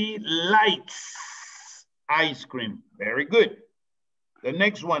Lizzie likes ice cream. Very good. The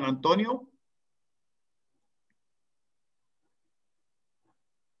next one, Antonio.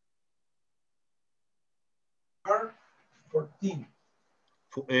 Number 14.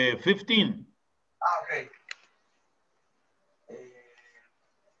 15. Okay.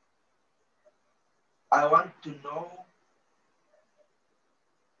 I want to know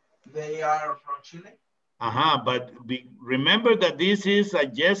they are from Chile. But remember that this is a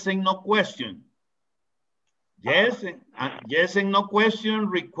yes and no question. Yes, yes and no question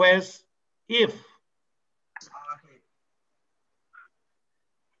requests if. Okay.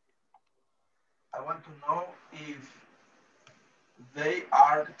 I want to know if they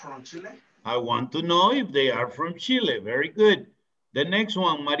are from Chile. I want to know if they are from Chile. Very good. The next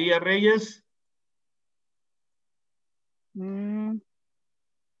one, Maria Reyes.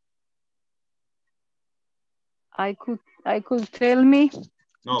 I could tell me.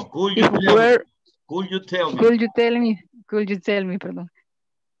 No, could you tell me? Could you tell me? Could you tell me, perdón.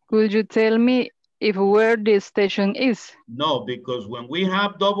 Could you tell me if where the station is? No, because when we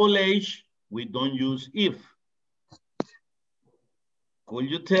have double H, we don't use if. Could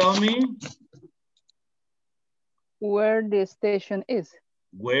you tell me? Where the station is.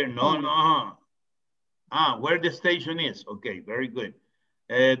 Where, no. Where the station is. Okay, very good.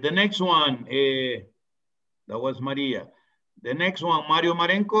 The next one, that was Maria. The next one, Mario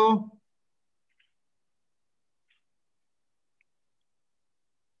Marenco.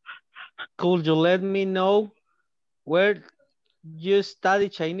 Could you let me know where you study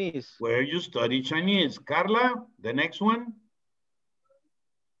Chinese? Where you study Chinese. Carla, the next one.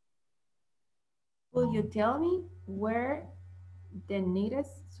 Could you tell me where the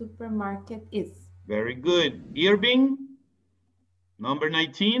nearest supermarket is? Very good. Irving, number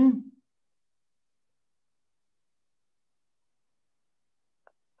 19.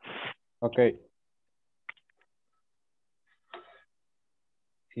 Okay.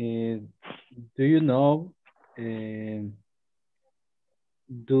 Do you know, do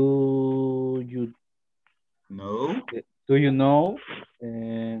you know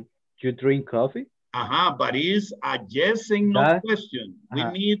you drink coffee? But it's a yes and no question. We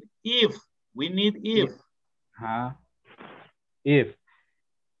need if. We need if. If.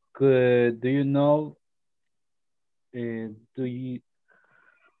 Do you know, if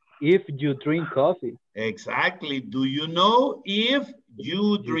you drink coffee? Exactly. Do you know if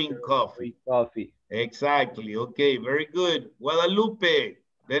you drink coffee? Exactly. Okay, very good. Guadalupe,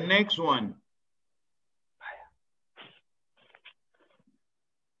 the next one.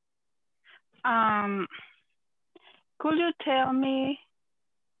 Could you tell me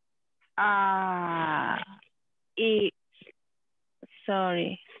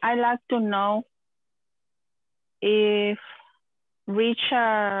sorry, I'd like to know if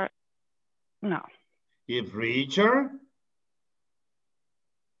Richard, no. If Richard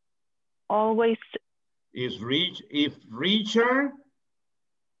always is if Richard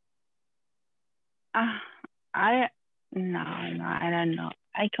I don't know.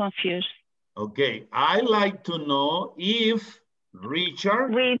 I confused. Okay, I like to know if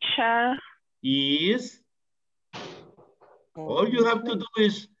Richard is All you have to do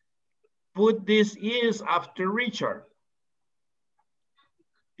is put this is after Richard.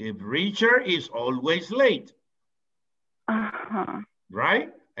 If Richard is always late.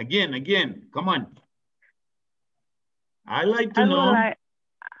 Right? Again, come on. I like to know.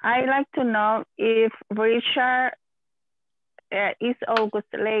 I like to know if Richard is always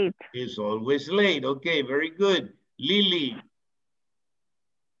late. Is always late. Okay, very good. Lily,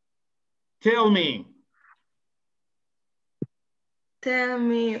 tell me. Tell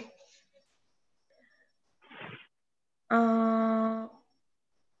me.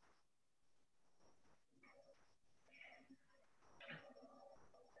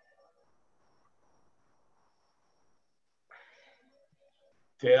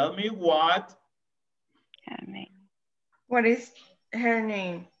 Tell me what? Her name. What is her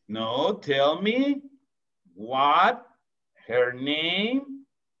name? No, tell me what her name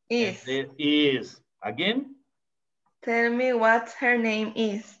is. Again? Tell me what her name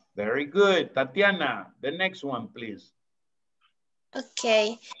is. Very good. Tatiana, the next one, please.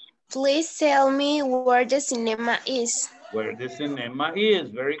 Okay. Please tell me where the cinema is. Where the cinema is.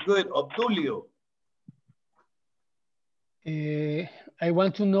 Very good. Obdulio. I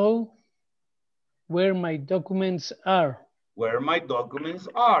want to know where my documents are. Where my documents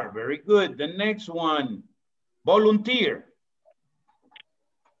are. Very good. The next one. Volunteer.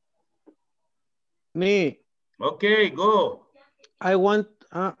 Me. Okay, go. I want.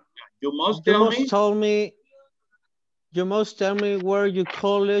 You must tell me. You must tell me where your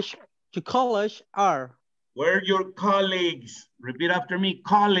college are. Where your colleagues. Repeat after me.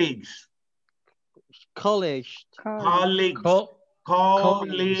 Colleagues. College. Colleagues.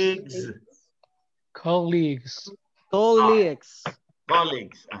 Colleagues. Colleagues. Colleagues.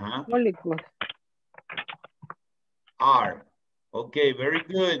 Colleagues. Are. Okay, very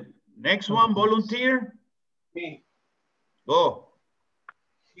good. Next one, volunteer. Me. Go.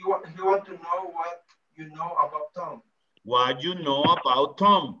 You want to know what you know about Tom. What you know about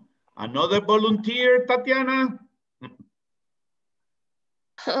Tom. Another volunteer, Tatiana.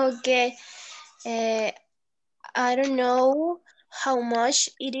 Okay. I don't know how much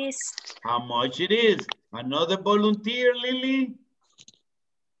it is. How much it is. Another volunteer, Lily.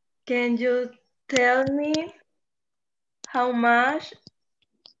 Can you tell me how much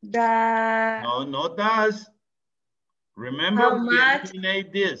that... No, not does. Remember, we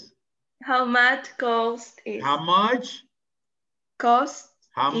eliminate this. How much cost is? How much? Cost.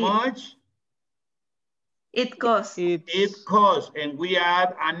 How much? It costs. It costs, and we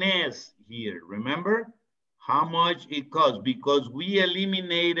add an S here. Remember? How much it costs, because we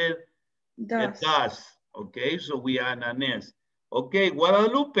eliminated the does. Okay, so we add an S. Okay,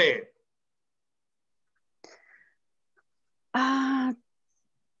 Guadalupe.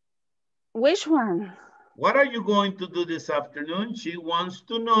 Which one? What are you going to do this afternoon? She wants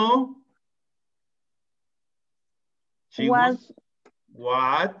to know. She wants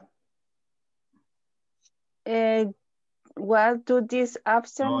what? What do this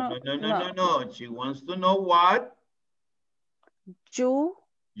afternoon? No. She wants to know what? You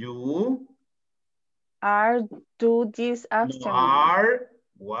are do this afternoon. Are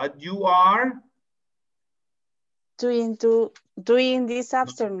what you are doing this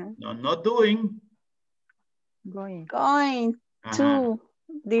afternoon. No, not doing. Going to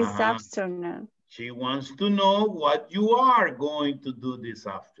this afternoon. She wants to know what you are going to do this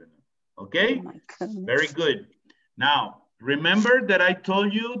afternoon. Okay? Oh, very good. Now, remember that I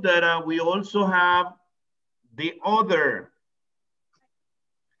told you that we also have the other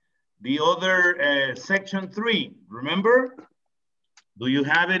section 3. Remember? Do you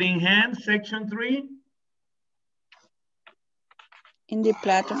have it in hand, section 3? In the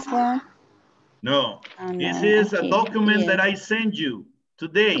platform? No. This is a document that I sent you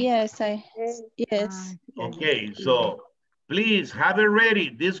today. Yes. Okay, so please have it ready.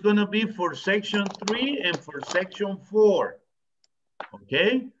 This is going to be for section 3 and for section 4.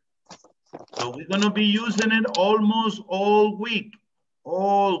 Okay? So we're going to be using it almost all week.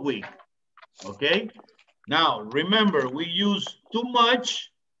 All week. Okay? Now, remember, we use too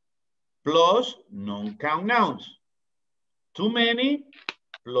much plus non-count nouns. Too many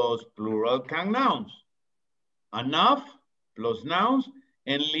plus plural count nouns. Enough plus nouns,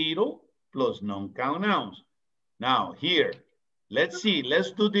 and little plus non-count nouns. Now here, let's see,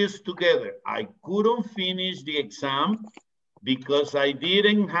 let's do this together. I couldn't finish the exam because I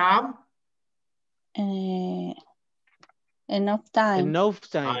didn't have enough time. Enough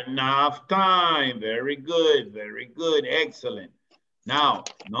time. Very good, excellent. Now,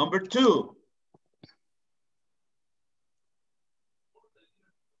 number 2.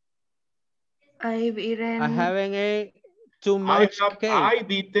 I haven't too much cake. I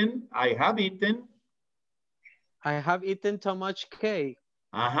have eaten. I have eaten too much cake.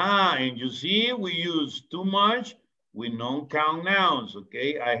 And you see, we use too much with non-count nouns,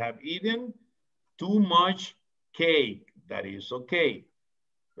 okay? I have eaten too much cake. That is okay.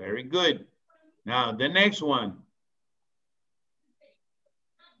 Very good. Now, the next one.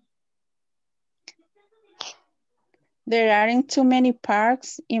 There aren't too many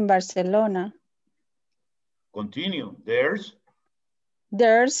parks in Barcelona. Continue. There's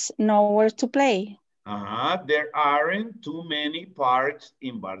nowhere to play. There aren't too many parks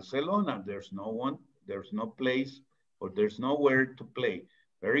in Barcelona. There's no place, or there's nowhere to play.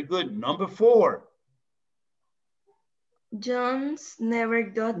 Very good. Number 4. John's never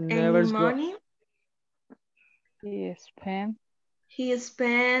got any money. He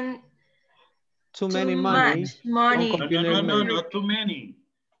spent too many money. No, not too many.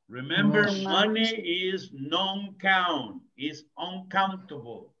 Remember, money is non-count, is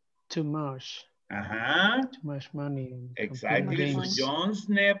uncountable. Too much. Too much money. Exactly. So Jones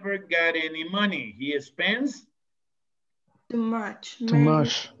never got any money. He spends too much.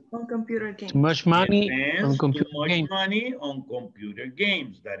 On computer games. Too much money on computer games. Too much money on computer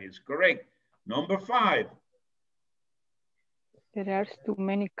games. That is correct. Number 5. There are too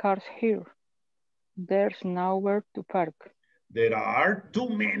many cars here. There's nowhere to park. There are too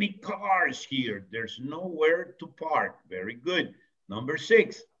many cars here. There's nowhere to park. Very good. Number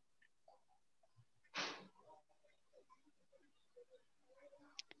 6.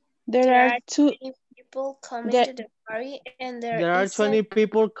 There are too people coming to the party, and there are 20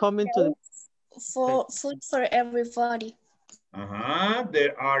 people coming to the food for everybody.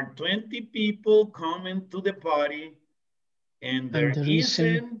 There are 20 people coming to the party, and there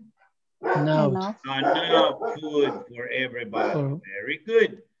isn't enough food for everybody. Very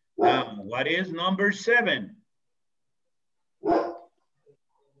good. Now, what is number 7?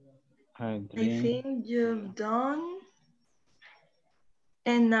 I think you've done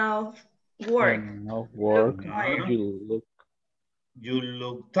enough work. You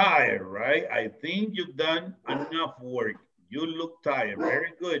look tired, right? I think you've done enough work. You look tired.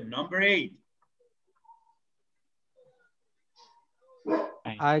 Very good. Number 8.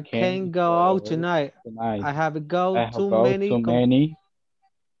 I can't go out tonight. I have got too many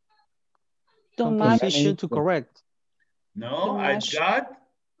compositions to correct. No, I got.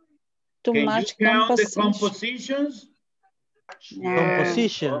 Can you count the compositions?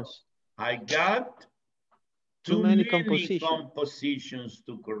 Compositions. I got too many compositions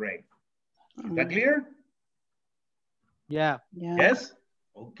to correct. Is that clear? Yeah. Yes?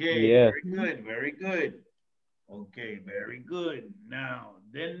 Okay, yeah. Very good, very good. Okay, very good. Now,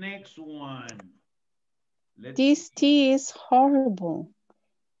 the next one. This tea is horrible.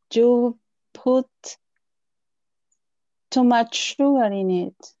 You put too much sugar in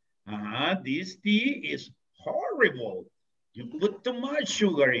it. This tea is horrible. You put too much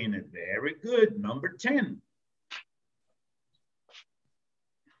sugar in it. Very good. Number 10.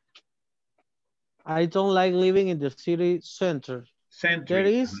 I don't like living in the city center. There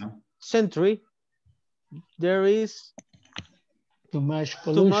is there is too much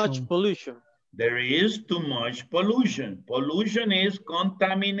pollution. There is too much pollution. Pollution is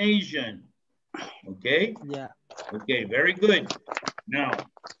contamination. Okay? Yeah. Okay, very good. Now,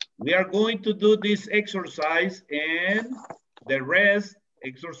 we are going to do this exercise, and the rest,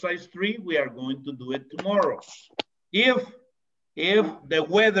 exercise 3, we are going to do it tomorrow. If the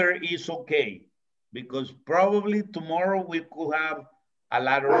weather is okay, because probably tomorrow we could have a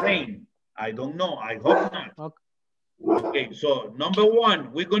lot of rain. I don't know. I hope not. Okay, so number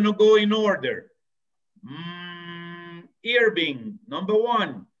 1, we're going to go in order. Irving, number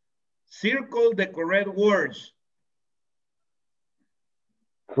 1, circle the correct words.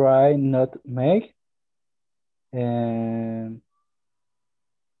 Try not make. And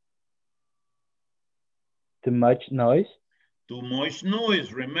too much noise. Too much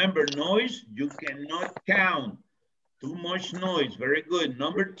noise. Remember, noise, you cannot count. Too much noise. Very good.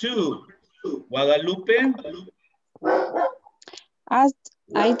 Number 2, Guadalupe.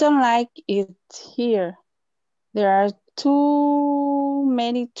 I don't like it here. There are too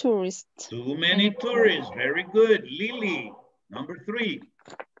many tourists. Too many tourists. Very good. Lily, number 3.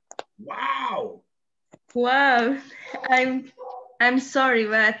 Wow. Wow. I'm sorry,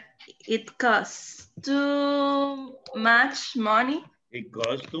 but it costs too much money. It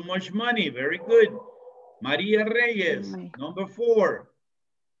costs too much money. Very good. Maria Reyes, number 4.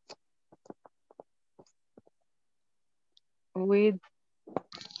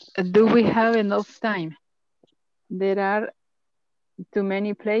 Do we have enough time? There are too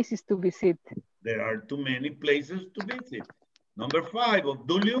many places to visit. There are too many places to visit. Number 5,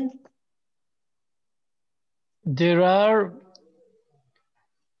 Obdulio. There are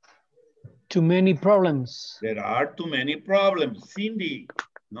too many problems. There are too many problems. Cindy,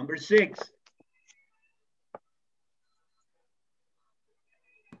 number 6.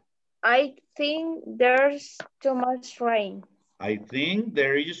 I think there's too much rain. I think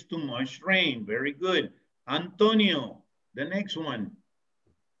there is too much rain. Very good. Antonio, the next one.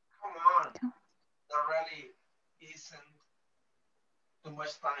 Come on. There really isn't too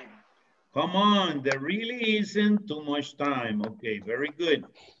much time. Come on, there really isn't too much time. Okay, very good.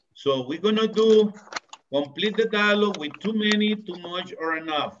 So we're gonna do complete the dialogue with too many, too much, or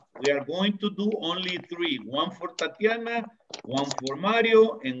enough. We are going to do only 3. 1 for Tatiana, 1 for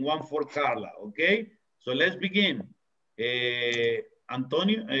Mario, and 1 for Carla, okay? So let's begin.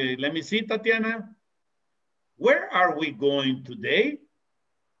 Antonio, let me see, Tatiana. Where are we going today?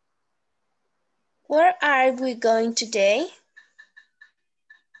 Where are we going today?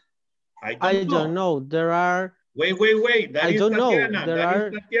 I don't know. There are. Wait. That is Tatiana.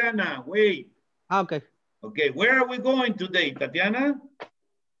 That is Tatiana. Wait. Okay. Okay, where are we going today, Tatiana?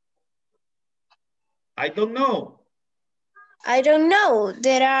 I don't know. I don't know.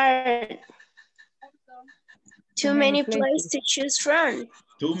 There are too many places to choose from.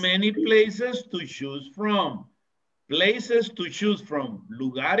 Too many places to choose from. Places to choose from.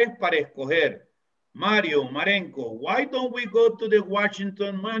 Lugares para escoger. Mario, Marenco, why don't we go to the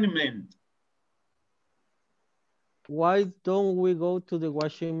Washington Monument? Why don't we go to the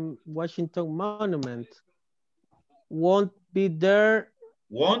Washington Monument? Won't there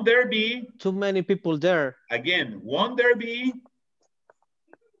be too many people there? Again, won't there be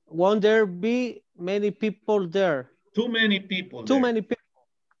many people there? Too many people Too there. many people.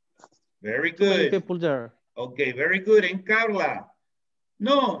 Very good. Too many people there. Okay, very good. And Carla?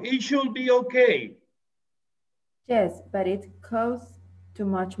 No, it should be okay. Yes, but it costs too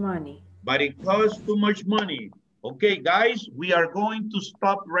much money. But it costs too much money. Okay, guys, we are going to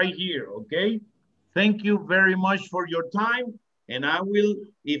stop right here, okay? Thank you very much for your time. And I will,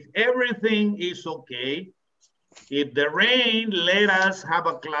 if everything is okay, if the rain let us have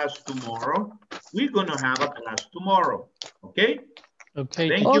a class tomorrow, we're gonna have a class tomorrow, okay? Okay.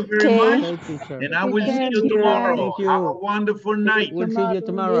 Thank you very much. Okay, And I will see you tomorrow. Thank you. Have a wonderful night. We'll see you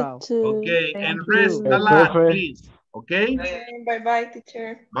tomorrow. Okay, Thank and you. rest a lot, please. Okay? Bye-bye,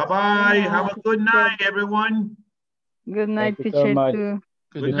 teacher. Bye-bye. Have a good night, everyone. Good night, Thank you so teacher, much. too.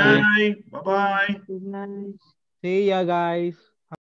 Good night. Bye-bye. Good night. See ya, guys.